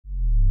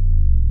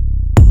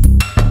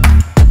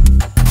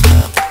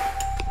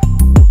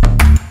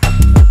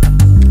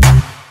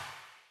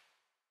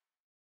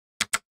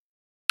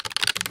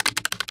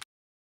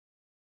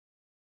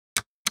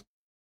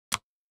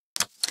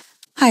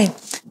Hi,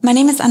 my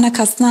name is Anna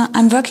Kastner.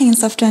 I'm working in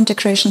software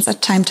integrations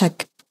at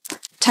TimeTac.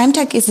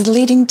 TimeTac is a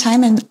leading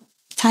time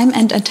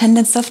and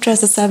attendance software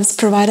as a service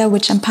provider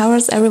which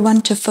empowers everyone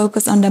to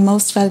focus on their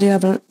most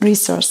valuable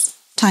resource,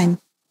 time.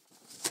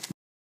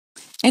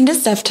 In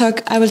this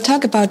DevTalk, I will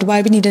talk about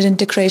why we needed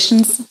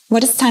integrations,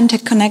 what is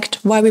TimeTac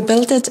Connect, why we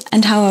built it,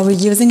 and how are we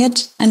using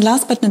it. And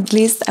last but not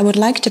least, I would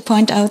like to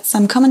point out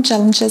some common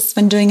challenges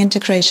when doing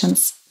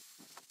integrations.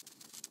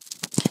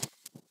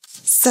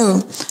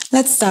 So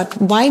let's start.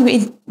 Why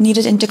we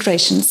needed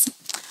integrations.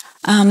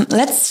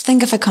 Let's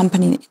think of a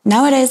company.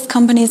 Nowadays,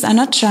 companies are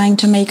not trying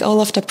to make all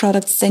of the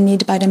products they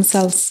need by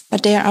themselves,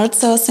 but they are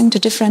outsourcing to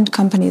different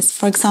companies,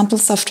 for example,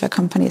 software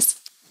companies.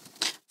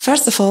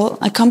 First of all,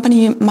 a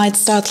company might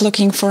start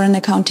looking for an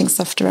accounting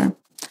software.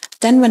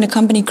 Then when a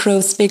company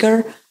grows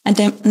bigger and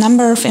the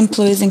number of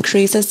employees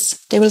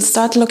increases, they will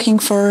start looking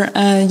for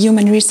a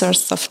human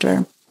resource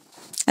software.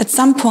 At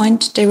some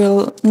point, they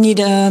will need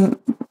a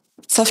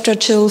software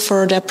tool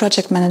for their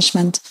project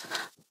management.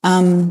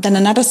 Then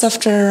another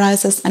software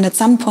arises, and at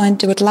some point,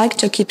 they would like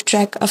to keep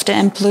track of their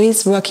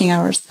employees' working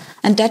hours.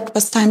 And that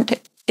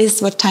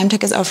is what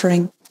TimeTac is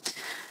offering.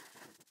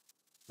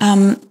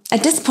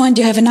 At this point,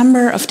 you have a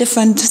number of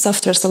different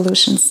software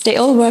solutions. They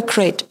all work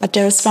great, but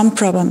there is one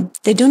problem.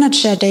 They do not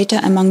share data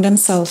among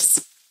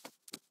themselves.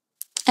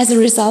 As a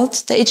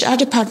result, the HR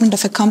department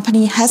of a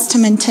company has to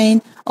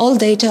maintain all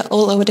data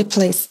all over the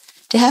place.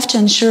 They have to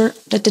ensure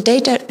that the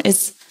data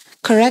is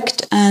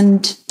correct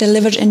and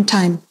delivered in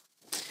time.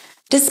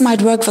 This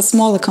might work for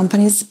smaller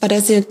companies, but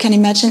as you can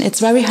imagine, it's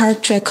very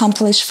hard to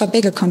accomplish for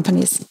bigger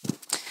companies.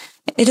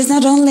 It is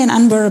not only an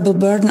unbearable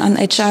burden on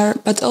HR,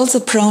 but also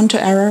prone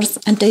to errors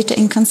and data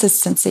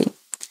inconsistency.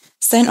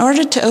 So in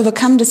order to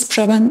overcome this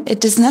problem,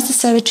 it is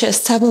necessary to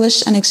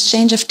establish an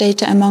exchange of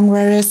data among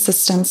various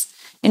systems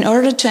in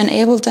order to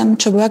enable them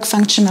to work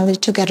functionally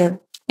together.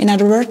 In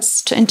other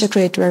words, to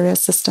integrate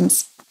various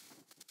systems.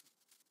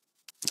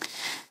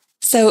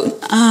 So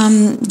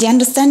the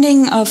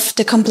understanding of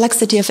the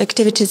complexity of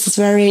activities is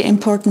very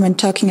important when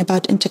talking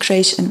about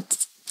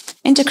integrations.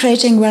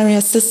 Integrating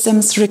various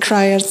systems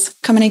requires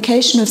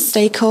communication with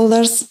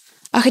stakeholders,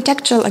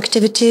 architectural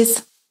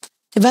activities,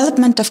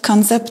 development of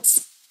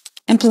concepts,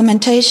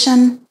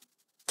 implementation,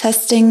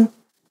 testing,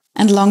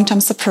 and long-term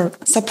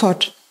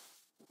support.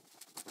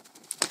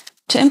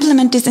 To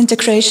implement these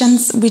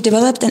integrations, we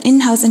developed an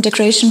in-house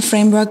integration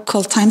framework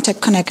called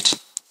TimeTac Connect.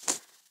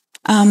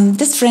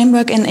 This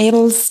framework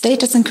enables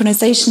data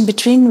synchronization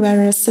between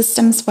various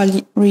systems while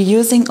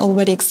reusing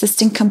already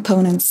existing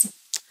components.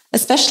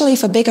 Especially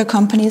for bigger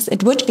companies,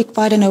 it would be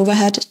quite an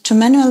overhead to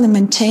manually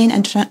maintain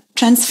and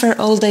transfer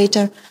all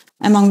data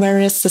among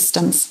various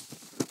systems.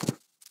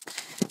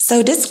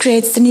 So this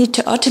creates the need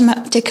to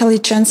automatically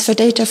transfer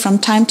data from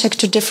TimeTac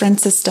to different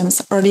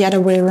systems, or the other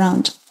way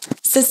around.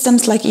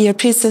 Systems like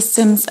ERP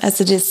systems,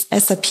 as it is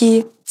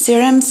SAP,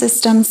 CRM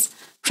systems,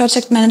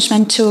 project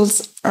management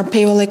tools, or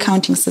payroll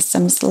accounting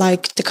systems,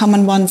 like the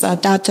common ones are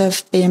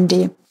Datev,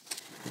 BMD.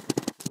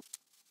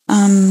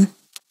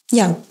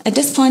 At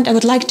this point, I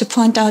would like to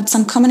point out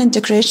some common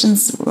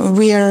integrations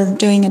we are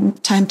doing in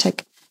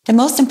TimeTac. The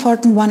most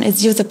important one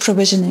is user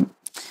provisioning.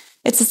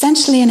 It's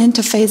essentially an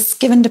interface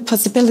given the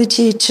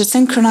possibility to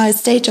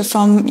synchronize data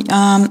from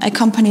a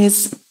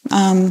company's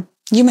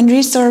human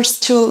resource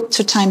tool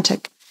to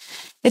TimeTac.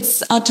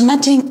 It's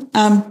automating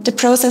the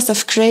process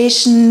of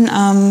creation,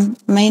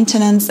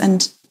 maintenance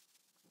and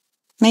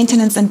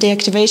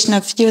deactivation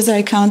of user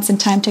accounts in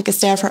TimeTac is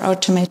therefore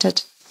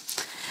automated.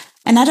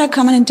 Another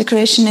common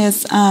integration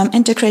is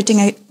integrating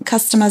a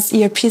customer's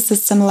ERP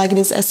system like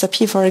this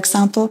SAP, for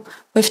example,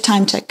 with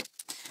TimeTac.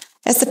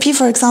 SAP,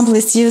 for example,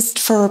 is used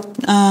for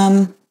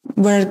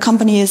where a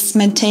company is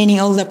maintaining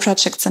all their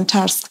projects and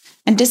tasks,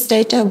 and this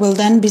data will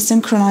then be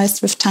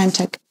synchronized with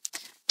TimeTac.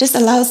 This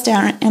allows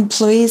their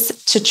employees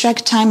to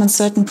track time on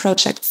certain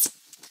projects.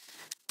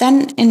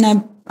 Then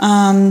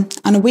on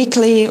a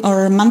weekly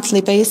or monthly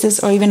basis,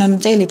 or even on a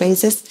daily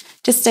basis,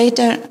 this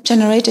data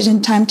generated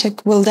in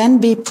TimeTac will then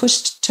be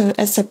pushed to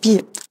SAP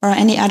or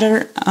any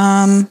other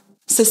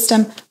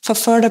system for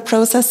further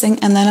processing,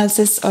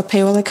 analysis, or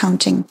payroll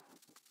accounting.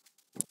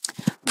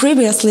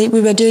 Previously, we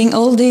were doing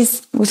all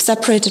these with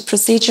separated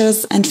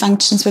procedures and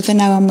functions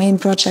within our main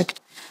project.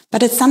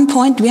 But at some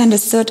point, we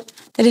understood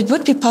that it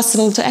would be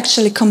possible to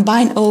actually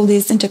combine all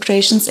these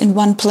integrations in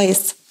one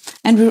place.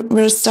 And we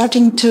were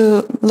starting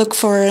to look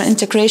for an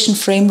integration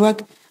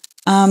framework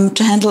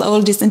to handle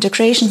all these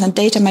integrations and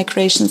data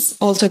migrations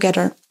all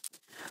together.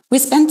 We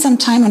spent some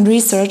time on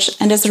research,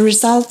 and as a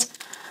result,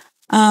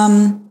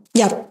 and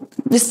the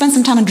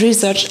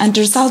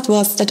result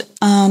was that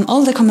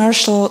all the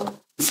commercial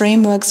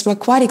frameworks were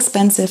quite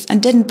expensive and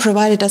didn't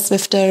provide us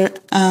with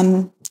the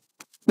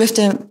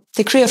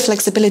degree of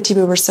flexibility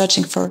we were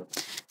searching for.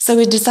 So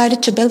we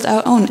decided to build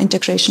our own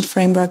integration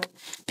framework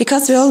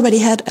because we already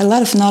had a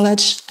lot of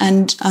knowledge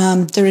and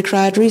the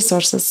required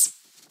resources.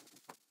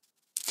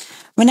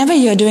 Whenever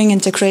you're doing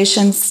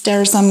integrations,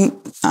 there are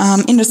some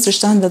industry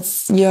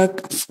standards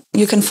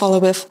you can follow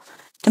with.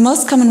 The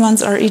most common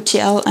ones are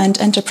ETL and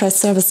Enterprise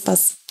Service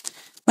Bus.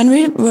 When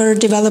we were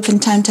developing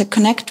TimeTac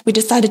Connect, we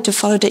decided to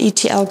follow the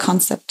ETL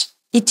concept.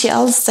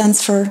 ETL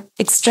stands for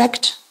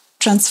extract,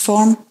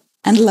 transform,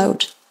 and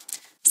load.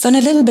 So in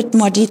a little bit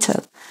more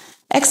detail,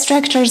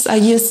 extractors are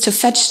used to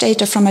fetch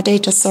data from a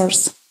data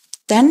source.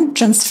 Then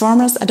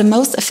transformers are the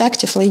most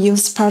effectively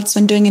used parts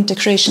when doing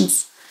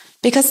integrations,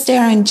 because they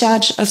are in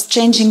charge of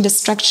changing the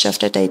structure of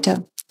the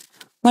data.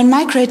 When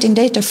migrating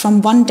data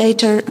from one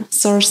data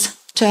source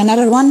to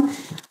another one,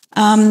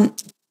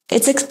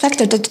 it's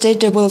expected that the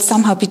data will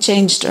somehow be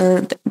changed,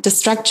 or the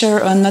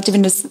structure, or not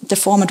even the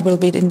format will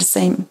be in the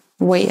same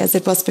way as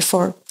it was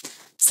before.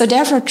 So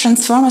therefore,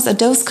 transformers are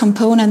those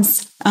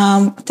components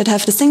that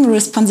have the single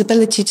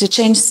responsibility to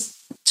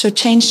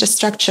change the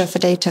structure of the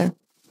data.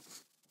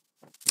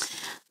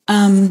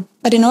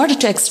 But in order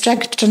to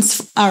extract and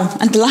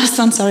the last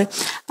one,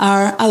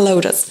 are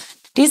loaders.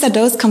 These are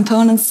those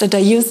components that are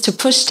used to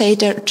push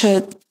data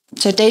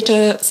to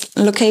data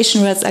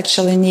location where it's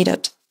actually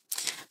needed.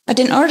 But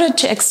in order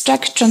to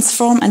extract,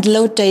 transform, and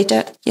load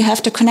data, you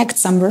have to connect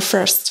somewhere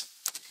first.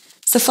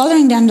 So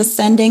following the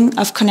understanding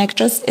of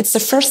connectors, it's the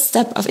first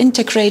step of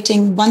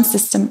integrating one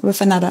system with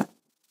another.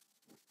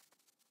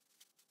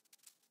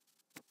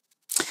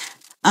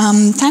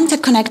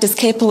 TimeTac Connect is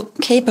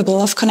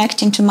capable of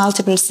connecting to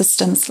multiple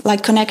systems,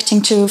 like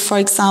connecting to, for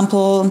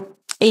example,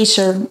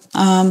 Azure,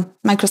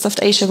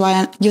 Microsoft Azure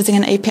via using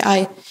an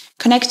API,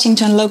 connecting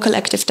to a local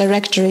Active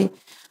Directory,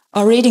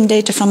 or reading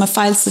data from a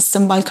file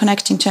system while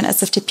connecting to an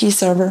SFTP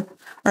server,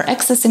 or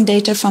accessing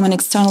data from an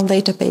external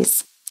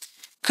database.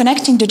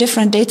 Connecting to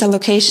different data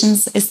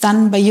locations is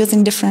done by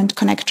using different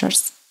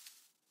connectors.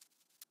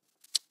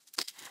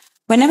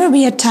 Whenever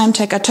we at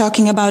TimeTac are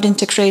talking about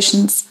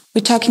integrations,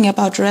 we're talking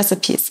about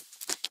recipes.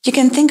 You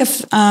can think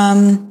of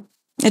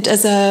it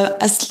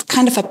as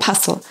kind of a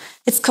puzzle.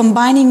 It's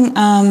combining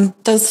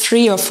those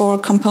 3 or 4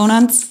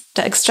 components: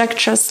 the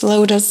extractors,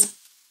 loaders,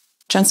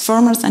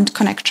 transformers, and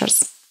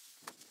connectors.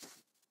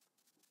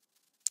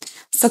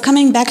 So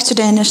coming back to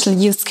the initial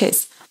use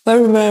case,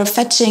 where we were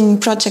fetching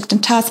project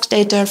and task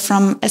data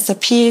from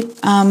SAP,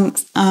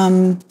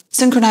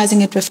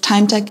 synchronizing it with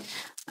TimeTac,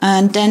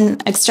 and then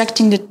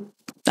extracting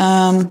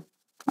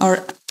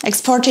or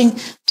exporting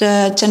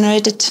the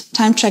generated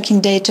time tracking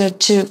data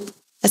to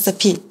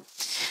SAP.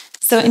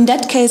 So in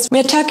that case,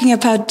 we're talking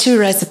about 2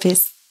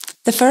 recipes.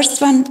 The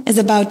first one is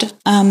about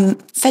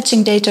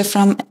fetching data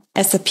from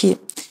SAP.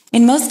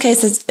 In most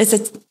cases,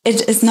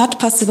 it is not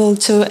possible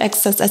to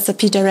access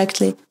SAP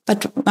directly,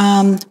 but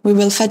we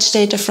will fetch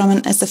data from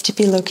an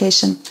SFTP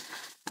location.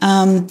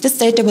 This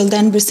data will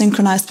then be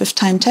synchronized with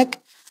TimeTac.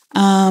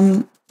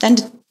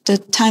 Then the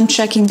time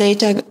tracking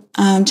data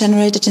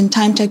generated in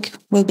TimeTac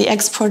will be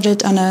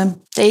exported on a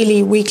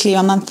daily, weekly,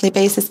 or monthly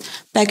basis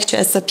back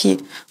to SAP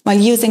while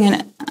using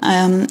an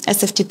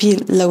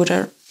SFTP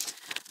loader.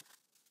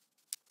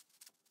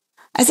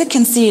 As you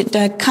can see, with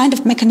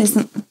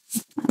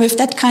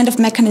that kind of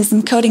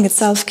mechanism, coding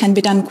itself can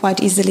be done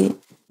quite easily.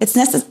 It's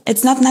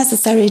not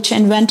necessary to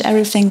invent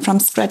everything from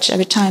scratch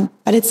every time,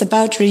 but it's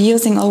about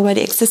reusing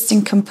already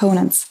existing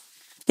components.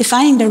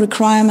 Defining the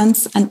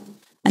requirements and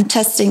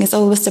testing is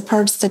always the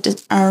parts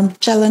that are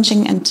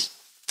challenging and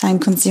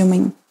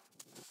time-consuming.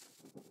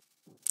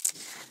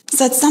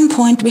 So at some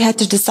point, we had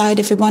to decide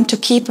if we want to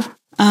keep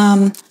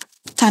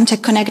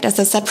TimeTac Connect as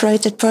a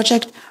separated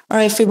project, or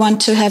if we want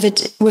to have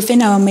it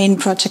within our main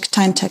project,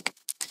 TimeTac.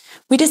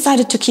 We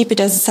decided to keep it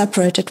as a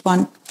separated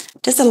one.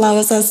 This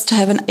allows us to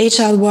have an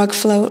agile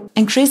workflow,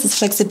 increases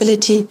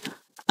flexibility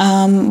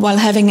while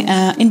having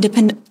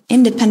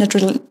independent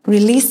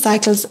release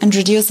cycles, and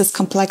reduces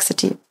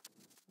complexity.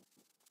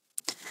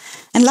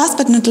 And last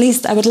but not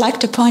least, I would like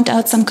to point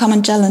out some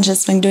common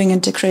challenges when doing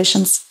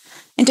integrations.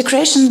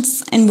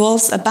 Integrations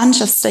involves a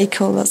bunch of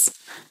stakeholders.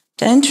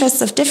 The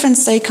interests of different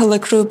stakeholder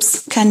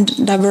groups can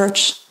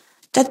diverge.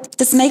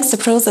 This makes the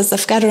process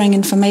of gathering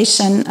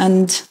information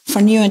and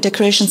for new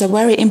integrations a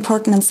very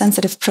important and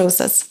sensitive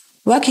process.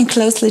 Working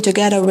closely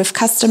together with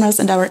customers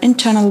and our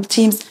internal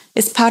teams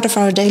is part of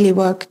our daily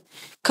work.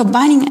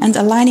 Combining and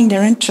aligning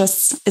their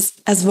interests is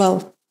as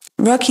well.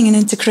 Working in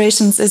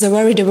integrations is a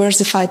very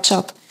diversified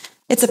job.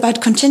 It's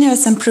about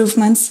continuous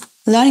improvements,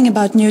 learning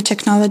about new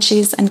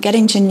technologies, and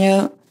getting to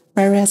know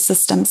various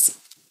systems.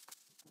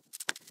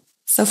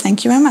 So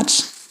thank you very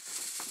much.